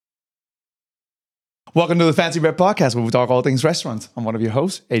Welcome to the Fancy Bread Podcast, where we talk all things restaurants. I'm one of your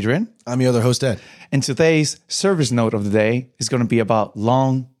hosts, Adrian. I'm your other host, Ed. And today's service note of the day is going to be about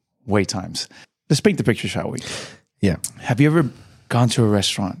long wait times. Let's paint the picture, shall we? Yeah. Have you ever gone to a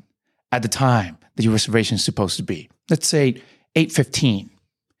restaurant at the time that your reservation is supposed to be? Let's say 8:15.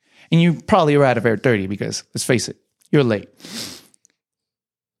 And you probably arrived at 8:30 because, let's face it, you're late.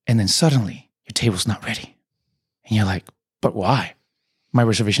 And then suddenly, your table's not ready. And you're like, but why? My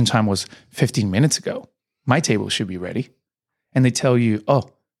reservation time was 15 minutes ago. My table should be ready. And they tell you,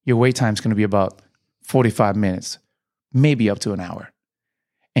 oh, your wait time is going to be about 45 minutes, maybe up to an hour.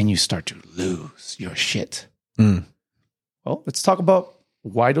 And you start to lose your shit. Well, let's talk about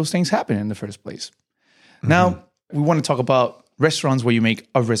why those things happen in the first place. Now, we want to talk about restaurants where you make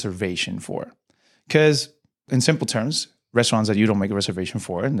a reservation for. Because in simple terms, restaurants that you don't make a reservation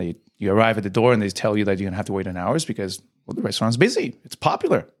for, and you arrive at the door and they tell you that you're going to have to wait an hour because, well, the restaurant's busy. It's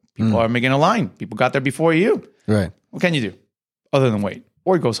popular. People are making a line. People got there before you. Right. What can you do other than wait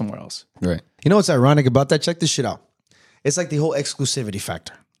or go somewhere else? Right. You know what's ironic about that? Check this shit out. It's like the whole exclusivity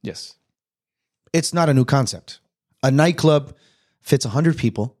factor. Yes. It's not a new concept. A nightclub fits 100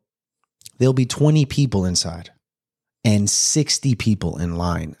 people. There'll be 20 people inside and 60 people in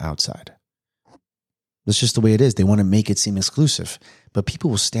line outside. That's just the way it is. They want to make it seem exclusive, but people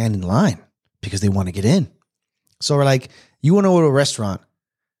will stand in line because they want to get in. So we're like, you want to go to a restaurant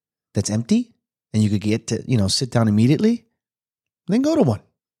that's empty and you could get to, sit down immediately, then go to one.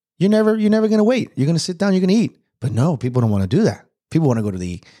 You're never going to wait. You're going to sit down, you're going to eat. But no, people don't want to do that. People want to go to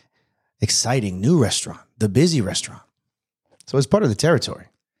the exciting new restaurant, the busy restaurant. So it's part of the territory,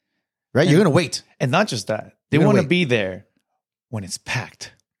 right? You're going to wait. And not just that. They want to be there when it's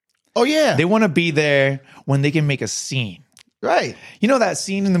packed. Oh, yeah. They want to be there when they can make a scene. Right. You know that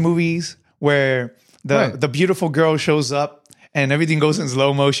scene in the movies where the beautiful girl shows up and everything goes in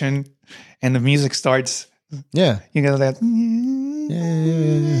slow motion and the music starts? Yeah. You know that? Yeah.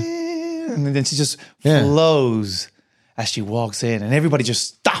 And then she just flows as she walks in and everybody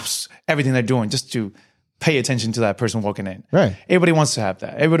just stops everything they're doing just to pay attention to that person walking in. Right. Everybody wants to have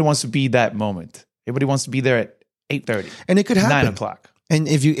that. Everybody wants to be that moment. Everybody wants to be there at 8:30. And it could happen. 9 o'clock. And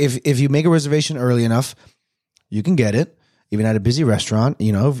if you make a reservation early enough, you can get it. Even at a busy restaurant,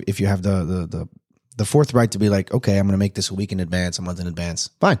 if you have the forthright to be like, okay, I'm going to make this a week in advance, a month in advance,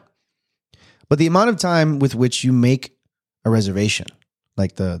 fine. But the amount of time with which you make a reservation,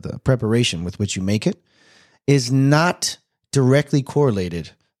 like the preparation with which you make it, is not directly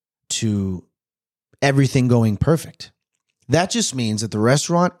correlated to everything going perfect. That just means that the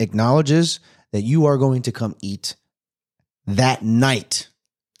restaurant acknowledges that you are going to come eat that night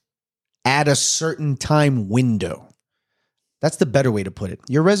at a certain time window. That's the better way to put it.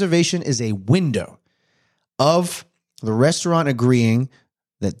 Your reservation is a window of the restaurant agreeing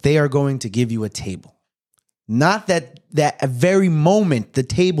that they are going to give you a table. Not that very moment the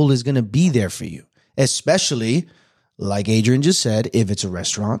table is going to be there for you, especially, like Adrian just said, if it's a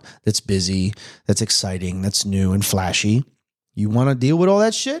restaurant that's busy, that's exciting, that's new and flashy. You want to deal with all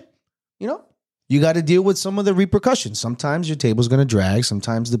that shit? You got to deal with some of the repercussions. Sometimes your table's going to drag.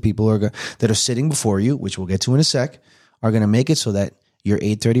 Sometimes the people that are sitting before you, which we'll get to in a sec, are going to make it so that your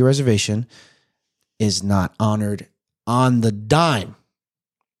 8:30 reservation is not honored on the dime.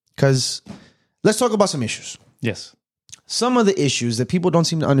 Because let's talk about some issues. Yes. Some of the issues that people don't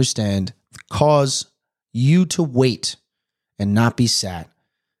seem to understand cause you to wait and not be sat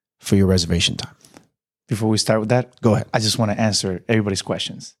for your reservation time. Before we start with that, go ahead. I just want to answer everybody's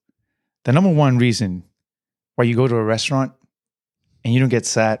questions. The number one reason why you go to a restaurant and you don't get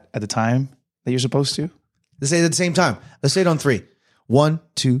sat at the time that you're supposed to? Let's say it at the same time. Let's say it on 3. 1,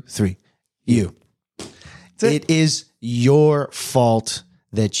 2, 3. You. It is your fault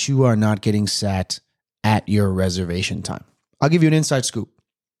that you are not getting sat at your reservation time. I'll give you an inside scoop.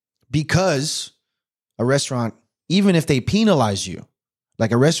 Because a restaurant, even if they penalize you,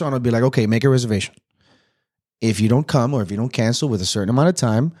 like a restaurant will be like, okay, make a reservation. If you don't come or if you don't cancel with a certain amount of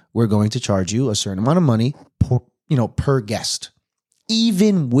time, we're going to charge you a certain amount of money per guest.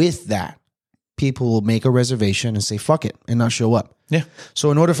 Even with that, people will make a reservation and say, fuck it, and not show up. Yeah.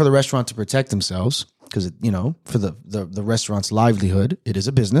 So in order for the restaurant to protect themselves, because, for the restaurant's livelihood, it is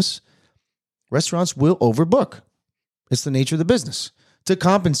a business, restaurants will overbook. It's the nature of the business to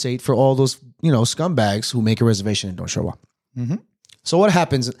compensate for all those, scumbags who make a reservation and don't show up. Mm-hmm. So what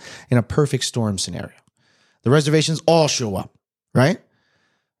happens in a perfect storm scenario? The reservations all show up, right?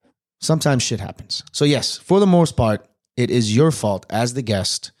 Sometimes shit happens. So yes, for the most part, it is your fault as the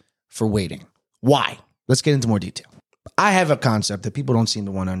guest for waiting. Why? Let's get into more detail. I have a concept that people don't seem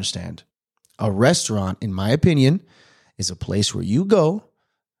to want to understand. A restaurant, in my opinion, is a place where you go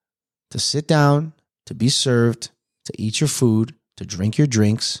to sit down, to be served, to eat your food, to drink your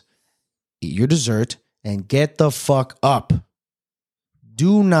drinks, eat your dessert, and get the fuck up.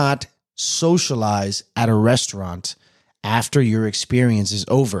 Do not socialize at a restaurant after your experience is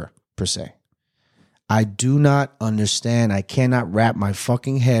over, per se. I do not understand. I cannot wrap my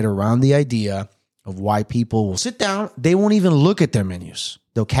fucking head around the idea of why people will sit down. They won't even look at their menus.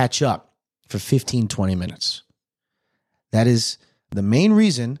 They'll catch up for 15, 20 minutes. That is the main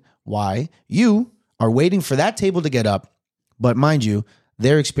reason why you are waiting for that table to get up. But mind you,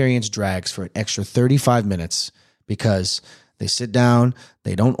 their experience drags for an extra 35 minutes because they sit down,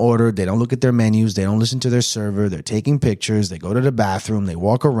 they don't order, they don't look at their menus, they don't listen to their server, they're taking pictures, they go to the bathroom, they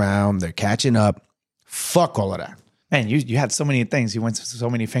walk around, they're catching up. Fuck all of that. Man, you had so many things. You went to so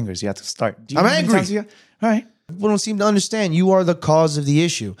many fingers. You had to start. I'm angry. All right. People don't seem to understand. You are the cause of the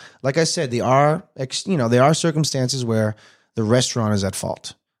issue. Like I said, there are circumstances where the restaurant is at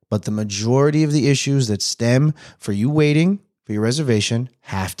fault. But the majority of the issues that stem for you waiting for your reservation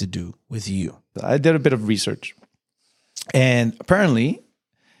have to do with you. I did a bit of research. And apparently,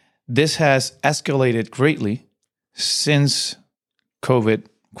 this has escalated greatly since COVID,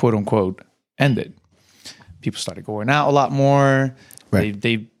 quote unquote, ended. People started going out a lot more. Right.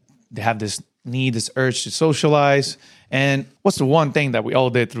 They have this need, this urge to socialize. And what's the one thing that we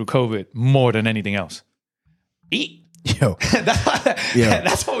all did through COVID more than anything else? Eat. Yo.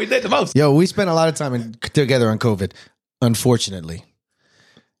 That's what we did the most. Yo, we spent a lot of time together on COVID. Unfortunately,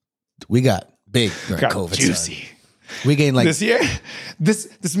 we got big during COVID. Juicy. Son. We gained like this year.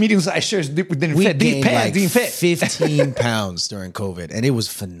 This medium size shirts didn't fit. Gained like didn't fit. 15 pounds during COVID, and it was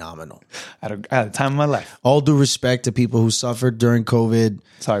phenomenal. I had a time of my life. All due respect to people who suffered during COVID.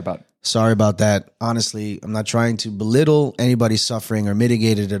 Sorry about that. Honestly, I'm not trying to belittle anybody's suffering or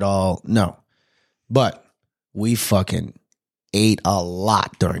mitigate it at all. No, but we fucking ate a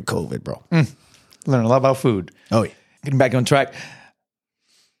lot during COVID, bro. Learned a lot about food. Oh yeah. Getting back on track.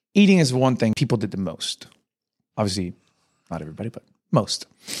 Eating is one thing people did the most. Obviously, not everybody, but most.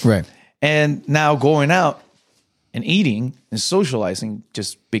 Right. And now going out and eating and socializing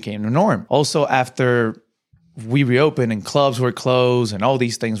just became the norm. Also, after we reopened and clubs were closed and all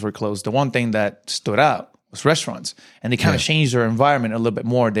these things were closed, the one thing that stood out was restaurants. And they kind of changed their environment a little bit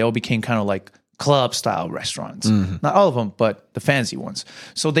more. They all became kind of like club-style restaurants. Not all of them, but the fancy ones.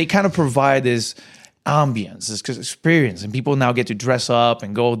 So they kind of provide this ambience, this experience. And people now get to dress up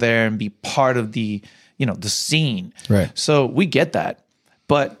and go there and be part of the scene. Right. So we get that.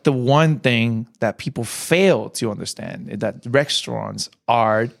 But the one thing that people fail to understand is that restaurants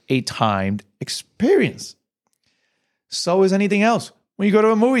are a timed experience. So is anything else. When you go to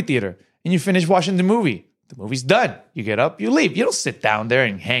a movie theater and you finish watching the movie's done. You get up, you leave. You don't sit down there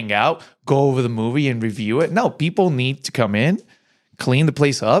and hang out, go over the movie and review it. No, people need to come in, clean the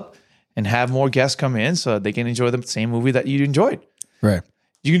place up, and have more guests come in so they can enjoy the same movie that you enjoyed. Right.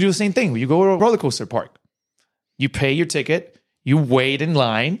 You can do the same thing when you go to a roller coaster park. You pay your ticket, you wait in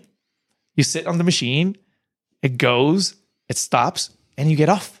line, you sit on the machine, it goes, it stops, and you get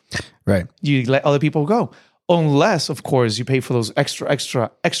off. Right. You let other people go. Unless, of course, you pay for those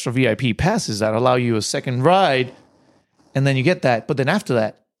extra VIP passes that allow you a second ride, and then you get that. But then after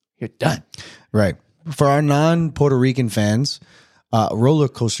that, you're done. Right. For our non-Puerto Rican fans, roller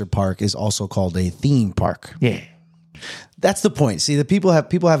coaster park is also called a theme park. Yeah. That's the point. See, the people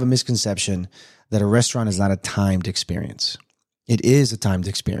have a misconception that a restaurant is not a timed experience. It is a timed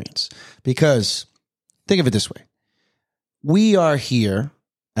experience because think of it this way. We are here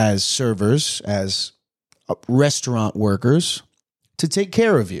as servers, as restaurant workers to take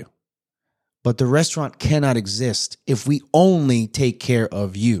care of you. But the restaurant cannot exist if we only take care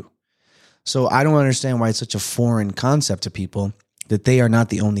of you. So I don't understand why it's such a foreign concept to people that they are not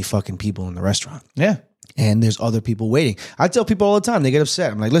the only fucking people in the restaurant. Yeah. And there's other people waiting. I tell people all the time, they get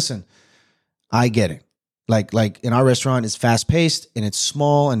upset. I'm like, listen, I get it. Like in our restaurant, it's fast paced and it's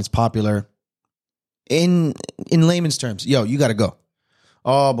small and it's popular. In layman's terms, yo, you got to go.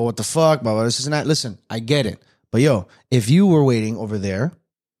 Oh, but what the fuck? But this is not. Listen, I get it. But yo, if you were waiting over there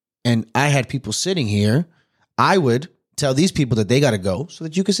and I had people sitting here, I would tell these people that they got to go so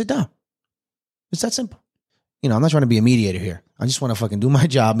that you can sit down. It's that simple. I'm not trying to be a mediator here. I just want to fucking do my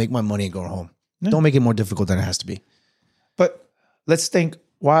job, make my money and go home. No. Don't make it more difficult than it has to be. But let's think,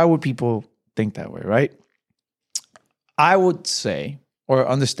 why would people think that way, right? I would say or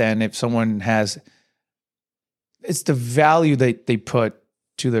understand if someone has, it's the value that they put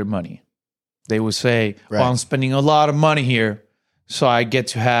to their money. They would say, well, I'm spending a lot of money here, so I get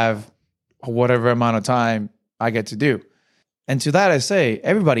to have whatever amount of time I get to do. And to that I say,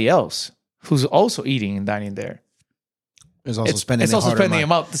 everybody else who's also eating and dining there, It's also spending It's also spending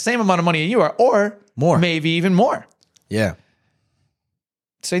the same amount of money you are, or more, maybe even more. Yeah.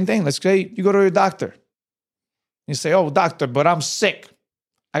 Same thing. Let's say you go to your doctor. You say, "Oh, doctor, but I'm sick.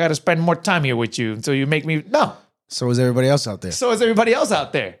 I got to spend more time here with you until you make me." No. So is everybody else out there. So is everybody else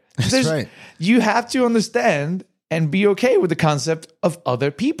out there. That's right. You have to understand and be okay with the concept of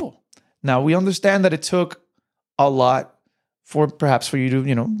other people. Now, we understand that it took a lot for you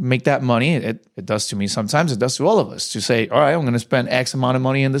to, make that money. It does to me sometimes. It does to all of us to say, all right, I'm going to spend X amount of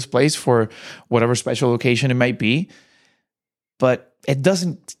money in this place for whatever special occasion it might be. But it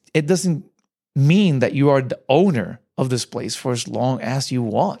doesn't mean that you are the owner of this place for as long as you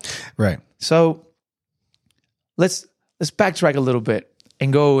want. Right. So let's backtrack a little bit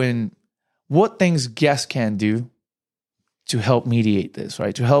and go in what things guests can do to help mediate this,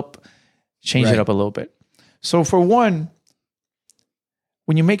 right? To help change it up a little bit. So for one,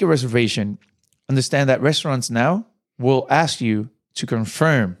 when you make a reservation, understand that restaurants now will ask you to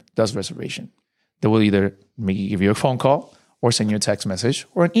confirm this reservation. They will either give you a phone call or send you a text message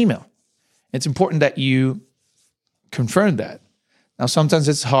or an email. It's important that you confirm that. Now, sometimes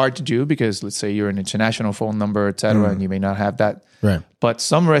it's hard to do because let's say you're an international phone number, et cetera, and you may not have that. Right. But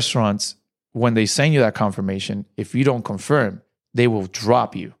some restaurants, when they send you that confirmation, if you don't confirm, they will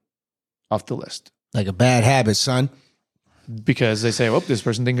drop you off the list. Like a bad habit, son. Because they say, oh, this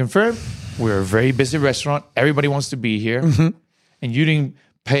person didn't confirm. We're a very busy restaurant. Everybody wants to be here. Mm-hmm. And you didn't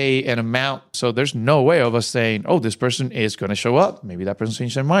pay an amount. So there's no way of us saying, oh, this person is going to show up. Maybe that person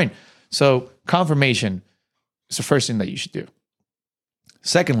changed their mind. So confirmation is the first thing that you should do.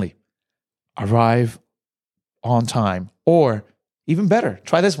 Secondly, arrive on time. Or even better,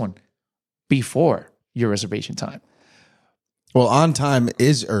 try this one, before your reservation time. Well, on time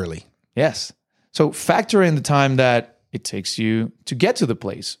is early. Yes. So factor in the time that it takes you to get to the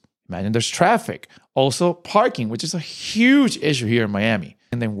place. Imagine there's traffic. Also parking, which is a huge issue here in Miami.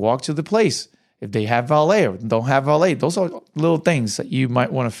 And then walk to the place. If they have valet or don't have valet, those are little things that you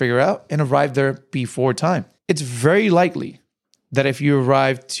might want to figure out and arrive there before time. It's very likely that if you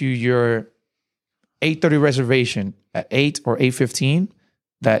arrive to your 8:30 reservation at 8 or 8:15,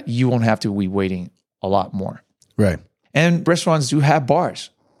 that you won't have to be waiting a lot more. Right. And restaurants do have bars.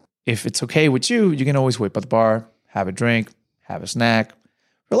 If it's okay with you, you can always wait by the bar, have a drink, have a snack,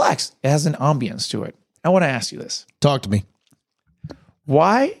 relax. It has an ambience to it. I want to ask you this. Talk to me.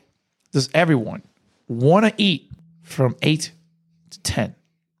 Why does everyone want to eat from 8 to 10?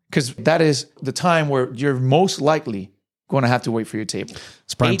 Because that is the time where you're most likely going to have to wait for your table.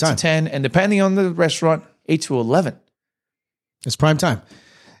 It's prime time. 8 to 10, and depending on the restaurant, 8 to 11. It's prime time.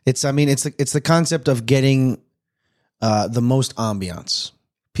 It's the concept of getting the most ambiance.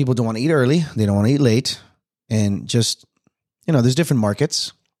 People don't want to eat early. They don't want to eat late. And just, there's different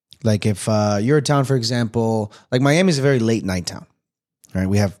markets. Like if you're a town, for example, like Miami is a very late night town. Right?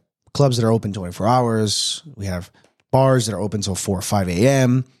 We have clubs that are open 24 hours. We have bars that are open till 4 or 5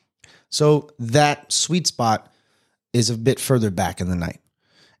 a.m. So that sweet spot is a bit further back in the night.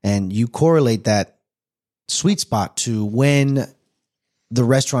 And you correlate that sweet spot to when the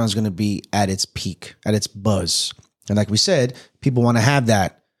restaurant is going to be at its peak, at its buzz. And like we said, people want to have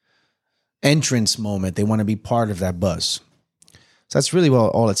that entrance moment. They want to be part of that buzz. So that's really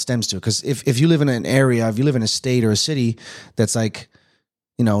all it stems to. Because if you live in an area, if you live in a state or a city that's like,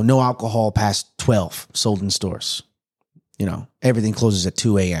 no alcohol past 12 sold in stores, everything closes at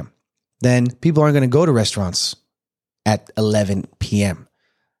 2 a.m., then people aren't going to go to restaurants at 11 p.m.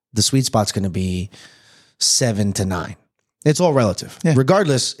 The sweet spot's going to be 7 to 9. It's all relative. Yeah.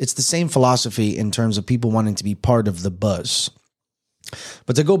 Regardless, it's the same philosophy in terms of people wanting to be part of the buzz.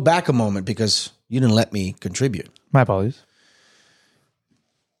 But to go back a moment, because you didn't let me contribute. My apologies.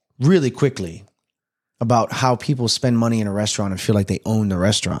 Really quickly about how people spend money in a restaurant and feel like they own the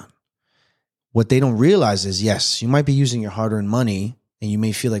restaurant. What they don't realize is, yes, you might be using your hard-earned money and you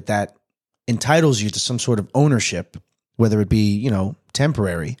may feel like that entitles you to some sort of ownership, whether it be,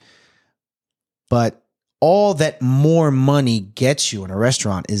 temporary. But all that more money gets you in a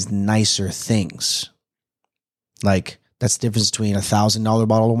restaurant is nicer things. Like, that's the difference between $1,000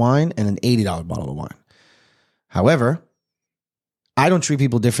 bottle of wine and an $80 bottle of wine. However, I don't treat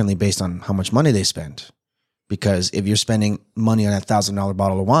people differently based on how much money they spend. Because if you're spending money on that $1,000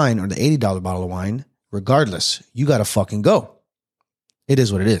 bottle of wine or the $80 bottle of wine, regardless, you got to fucking go. It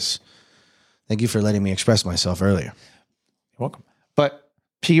is what it is. Thank you for letting me express myself earlier. You're welcome. But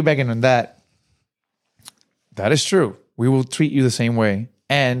piggybacking on that is true. We will treat you the same way.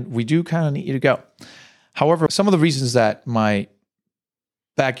 And we do kind of need you to go. However, some of the reasons that my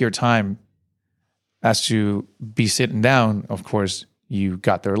backyard time has to be sitting down, of course, you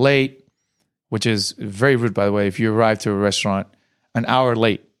got there late, which is very rude, by the way. If you arrive to a restaurant an hour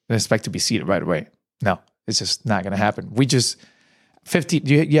late and expect to be seated right away. No, it's just not going to happen.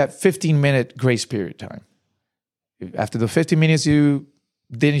 You have 15-minute grace period time. After the 15 minutes you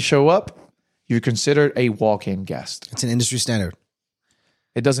didn't show up, you're considered a walk-in guest. It's an industry standard.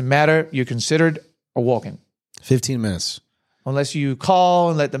 It doesn't matter. You're considered a walk-in. 15 minutes. Unless you call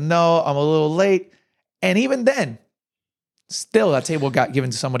and let them know I'm a little late. And even then, still that table got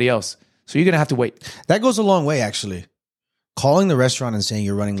given to somebody else. So you're going to have to wait. That goes a long way, actually. Calling the restaurant and saying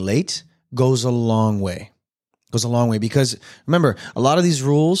you're running late goes a long way. Goes a long way because, remember, a lot of these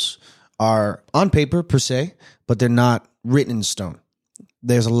rules are on paper per se, but they're not written in stone.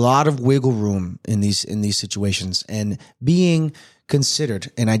 There's a lot of wiggle room in these situations, and being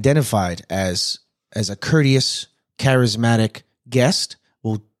considered and identified as a courteous, charismatic guest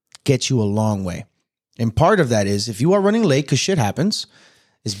will get you a long way. And part of that is, if you are running late, because shit happens,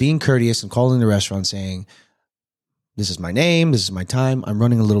 is being courteous and calling the restaurant saying, this is my name, this is my time, I'm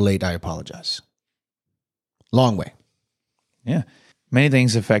running a little late, I apologize. Long way. Yeah. Many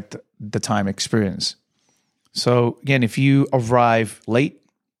things affect the time experience. So again, if you arrive late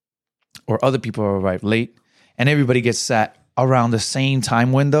or other people arrive late and everybody gets sat around the same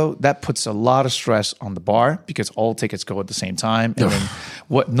time window, that puts a lot of stress on the bar because all tickets go at the same time. And then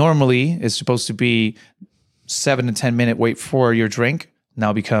what normally is supposed to be 7 to 10 minute wait for your drink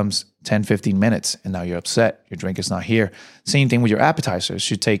now becomes 10, 15 minutes. And now you're upset. Your drink is not here. Same thing with your appetizers.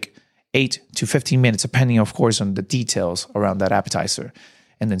 Should take 8 to 15 minutes, depending, of course, on the details around that appetizer.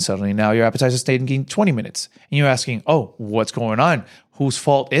 And then suddenly now your appetizer is taking 20 minutes. And you're asking, oh, what's going on? Whose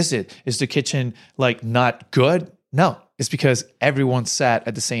fault is it? Is the kitchen not good? No, it's because everyone sat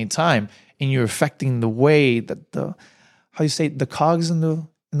at the same time and you're affecting the way that the cogs in the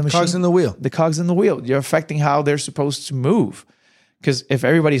machine? Cogs in the wheel. The cogs in the wheel. You're affecting how they're supposed to move. Because if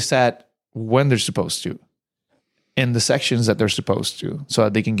everybody sat when they're supposed to, in the sections that they're supposed to, so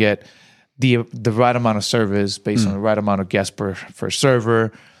that they can get the right amount of service based on the right amount of guests per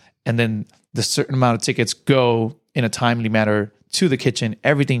server, and then the certain amount of tickets go in a timely manner to the kitchen,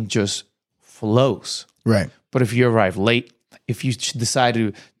 everything just flows. Right. But if you arrive late, if you decide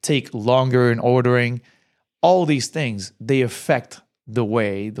to take longer in ordering, all these things, they affect the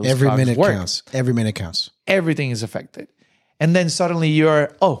way those every cogs minute work. counts. Every minute counts. Everything is affected. And then suddenly I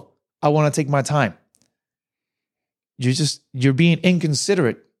want to take my time. You're being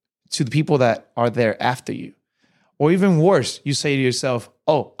inconsiderate to the people that are there after you. Or even worse, you say to yourself,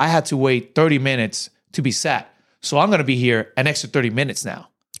 oh, I had to wait 30 minutes to be sat, so I'm going to be here an extra 30 minutes now.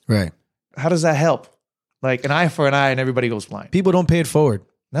 Right. How does that help? Like an eye for an eye and everybody goes blind. People don't pay it forward.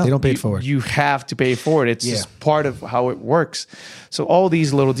 No, they don't pay it forward. You have to pay it forward. It's just part of how it works. So all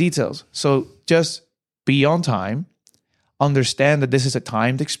these little details. So just be on time. Understand that this is a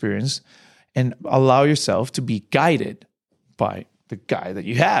timed experience and allow yourself to be guided by the guy that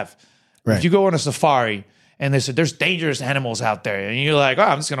you have. Right. If you go on a safari and there's dangerous animals out there and you're like, oh,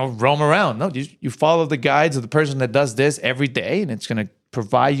 I'm just going to roam around. No, you follow the guides of the person that does this every day and it's going to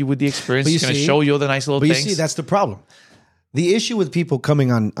provide you with the experience. It's going to show you all the nice little things. But you see, that's the problem. The issue with people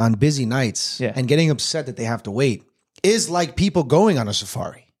coming on busy nights and getting upset that they have to wait is like people going on a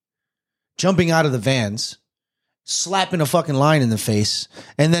safari, jumping out of the vans, slapping a fucking line in the face,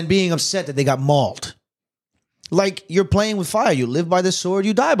 and then being upset that they got mauled. Like, you're playing with fire. You live by the sword,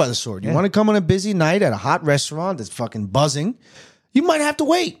 you die by the sword. You want to come on a busy night at a hot restaurant that's fucking buzzing, you might have to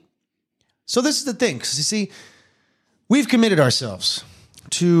wait. So this is the thing. Because you see, we've committed ourselves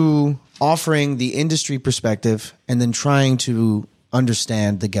to offering the industry perspective and then trying to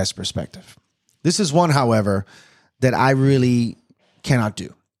understand the guest perspective. This is one, however, that I really cannot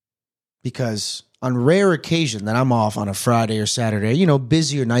do. Because on rare occasion that I'm off on a Friday or Saturday,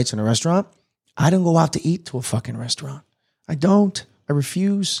 busier nights in a restaurant, I don't go out to eat to a fucking restaurant. I don't. I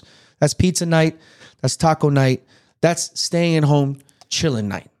refuse. That's pizza night. That's taco night. That's staying at home, chilling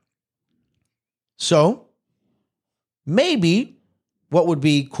night. So maybe what would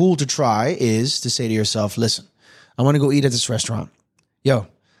be cool to try is to say to yourself, listen, I want to go eat at this restaurant. Yo,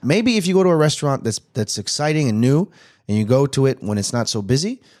 maybe if you go to a restaurant that's exciting and new and you go to it when it's not so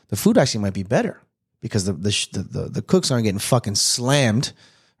busy, the food actually might be better because the cooks aren't getting fucking slammed,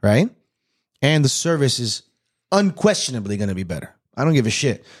 right? And the service is unquestionably going to be better. I don't give a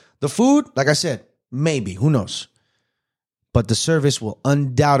shit. The food, like I said, maybe, who knows? But the service will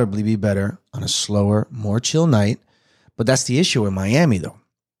undoubtedly be better on a slower, more chill night. But that's the issue in Miami, though.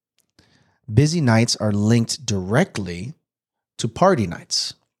 Busy nights are linked directly to party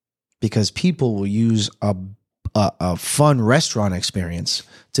nights because people will use a fun restaurant experience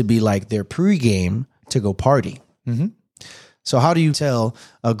to be like their pregame to go party. Mm-hmm. So how do you tell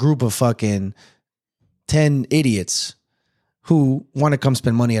a group of fucking 10 idiots who want to come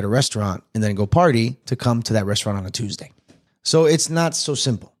spend money at a restaurant and then go party to come to that restaurant on a Tuesday? So it's not so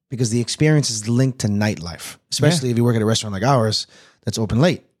simple because the experience is linked to nightlife, especially if you work at a restaurant like ours that's open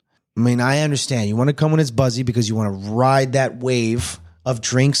late. I mean, I understand you want to come when it's buzzy because you want to ride that wave of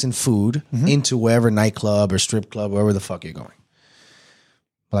drinks and food into wherever nightclub or strip club, wherever the fuck you're going.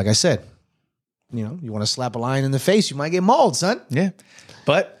 But like I said, you know, you want to slap a lion in the face, you might get mauled, son. Yeah.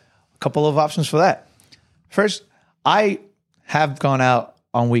 But a couple of options for that. First, I have gone out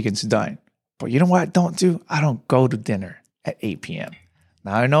on weekends to dine. But you know what I don't do? I don't go to dinner at 8 p.m.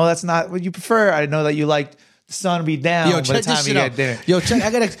 Now, I know that's not what you prefer. I know that you like the sun to be down by the time you get dinner.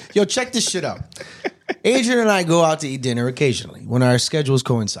 Check this shit out. Adrian and I go out to eat dinner occasionally when our schedules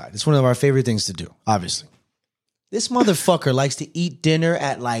coincide. It's one of our favorite things to do, obviously. This motherfucker likes to eat dinner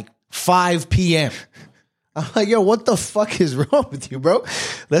at like 5 p.m. I'm like, yo, what the fuck is wrong with you, bro?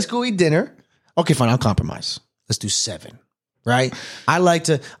 Let's go eat dinner. Okay, fine, I'll compromise. Let's do 7. Right? I like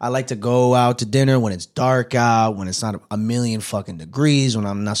to go out to dinner when it's dark out, when it's not a million fucking degrees, when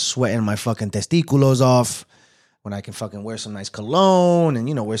I'm not sweating my fucking testiculos off, when I can fucking wear some nice cologne and,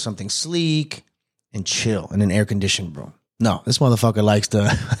 you know, wear something sleek and chill in an air-conditioned room. No, this motherfucker likes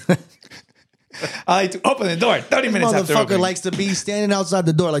to... I like to open the door 30 minutes after opening. Motherfucker likes to be standing outside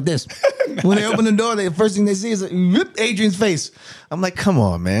the door like this. When they open the door, the first thing they see is Adrian's face. I'm like, come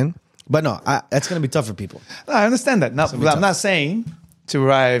on, man. But no, that's going to be tough for people. I understand that. I'm not saying to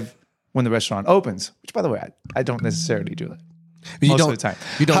arrive when the restaurant opens, which, by the way, I don't necessarily do that most of the time.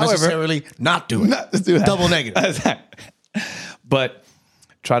 You don't necessarily not do it. Not do that. Double negative. But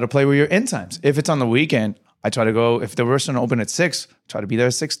try to play with your end times. If it's on the weekend, I try to go, if the restaurant open at 6, try to be there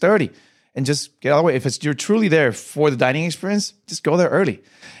at 6:30 and just get out of the way. If you're truly there for the dining experience, just go there early.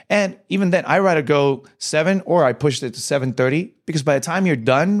 And even then, I rather go 7 or I pushed it to 7:30 because by the time you're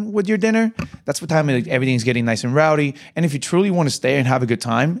done with your dinner, that's what time everything's getting nice and rowdy. And if you truly want to stay and have a good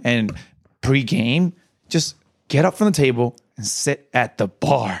time and pre-game, just get up from the table and sit at the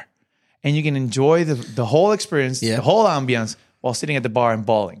bar. And you can enjoy the whole experience, the whole ambiance while sitting at the bar and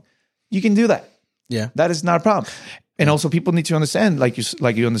bawling. You can do that. Yeah. That is not a problem. And also people need to understand, like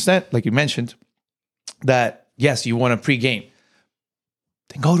you mentioned, that yes, you want to pre-game.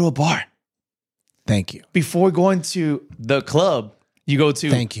 Then go to a bar. Thank you. Before going to the club, you go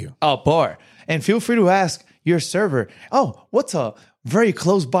to a bar. And feel free to ask your server, oh, what's a very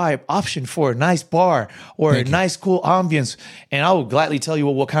close by option for a nice bar or a nice cool ambience? And I will gladly tell you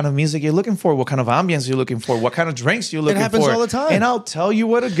what kind of music you're looking for, what kind of ambience you're looking for, what kind of drinks you're looking for. It happens all the time. And I'll tell you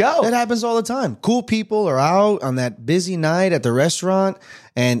where to go. It happens all the time. Cool people are out on that busy night at the restaurant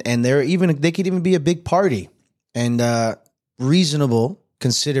and they could even be a big party. And reasonable,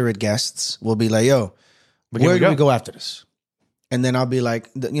 considerate guests will be like, yo, where do we go after this? And then I'll be like,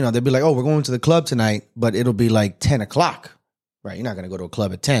 you know, they'll be like, oh, we're going to the club tonight, but it'll be like 10 o'clock. Right, you're not going to go to a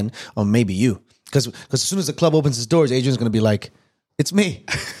club at 10, or maybe you. Because as soon as the club opens its doors, Adrian's going to be like, it's me.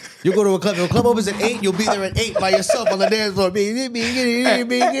 You go to a club. If a club opens at 8, you'll be there at 8 by yourself on the dance floor.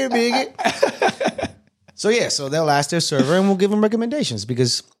 So they'll ask their server and we'll give them recommendations.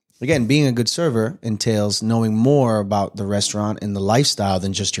 Because, again, being a good server entails knowing more about the restaurant and the lifestyle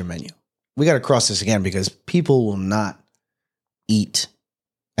than just your menu. We got to cross this again because people will not eat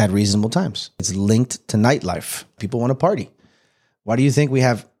at reasonable times. It's linked to nightlife. People want to party. Why do you think we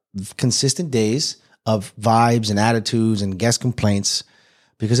have consistent days of vibes and attitudes and guest complaints?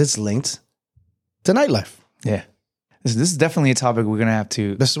 Because it's linked to nightlife. Yeah. This is definitely a topic we're going to have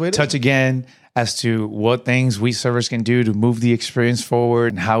to touch again as to what things we servers can do to move the experience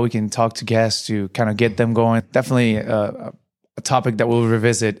forward and how we can talk to guests to kind of get them going. Definitely a topic that we'll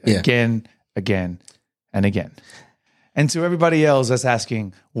revisit again, and again. And to everybody else that's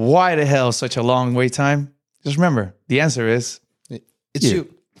asking, why the hell such a long wait time? Just remember, the answer is... It's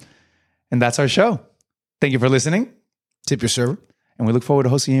you. And that's our show. Thank you for listening. Tip your server. And we look forward to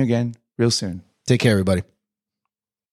hosting you again real soon. Take care, everybody.